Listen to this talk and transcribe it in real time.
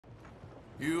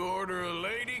You order a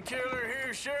lady killer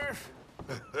here, Sheriff?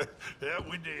 Yeah,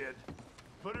 we did.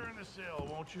 Put her in the cell,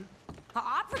 won't you?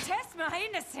 I protest my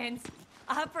innocence.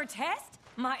 I protest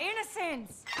my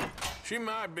innocence. She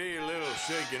might be a little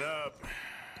shaken up.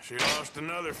 She lost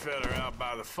another fella out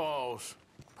by the falls.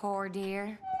 Poor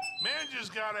dear. Men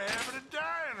just got a habit of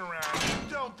dying around here,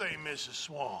 don't they, Mrs.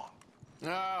 Swan?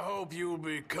 I hope you'll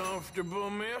be comfortable,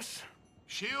 miss.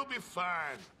 She'll be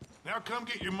fine. Now come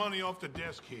get your money off the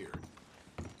desk here.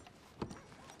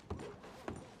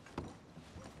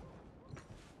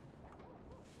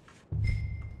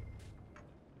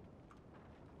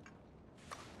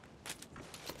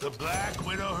 The Black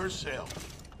Widow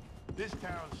herself. This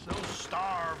town's so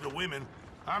starved of women,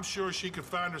 I'm sure she could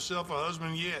find herself a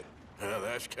husband yet.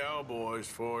 That's cowboys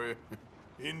for you.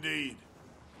 Indeed.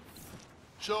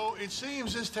 So it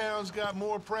seems this town's got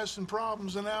more pressing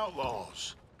problems than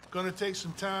outlaws. Gonna take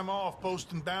some time off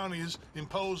posting bounties,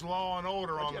 impose law and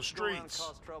order on the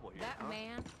streets. That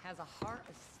man has a heart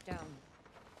of stone.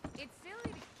 It's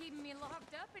silly to keep me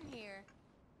locked up in here.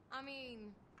 I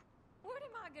mean, what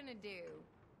am I gonna do?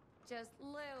 Just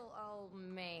little old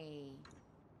me.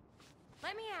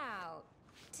 Let me out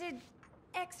to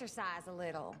exercise a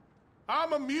little.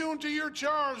 I'm immune to your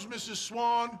charms, Mrs.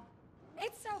 Swan.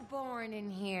 It's so boring in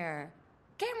here.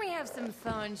 Can we have some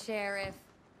fun, Sheriff?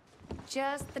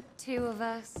 Just the two of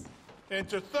us? And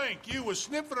to think you was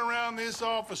sniffing around this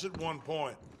office at one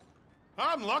point.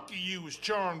 I'm lucky you was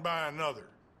charmed by another.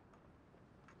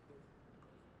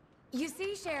 You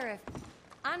see, Sheriff,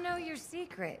 I know your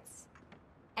secrets.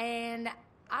 And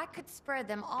I could spread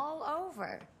them all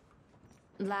over.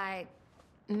 Like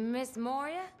Miss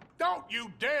Moria? Don't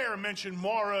you dare mention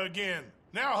Moira again.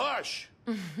 Now hush.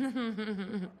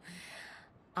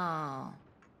 Oh.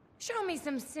 Show me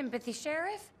some sympathy,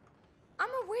 Sheriff. I'm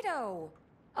a widow.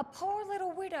 A poor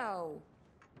little widow.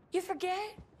 You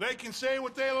forget? They can say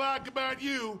what they like about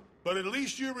you, but at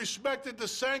least you respected the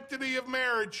sanctity of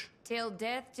marriage. Till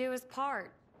death do us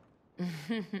part.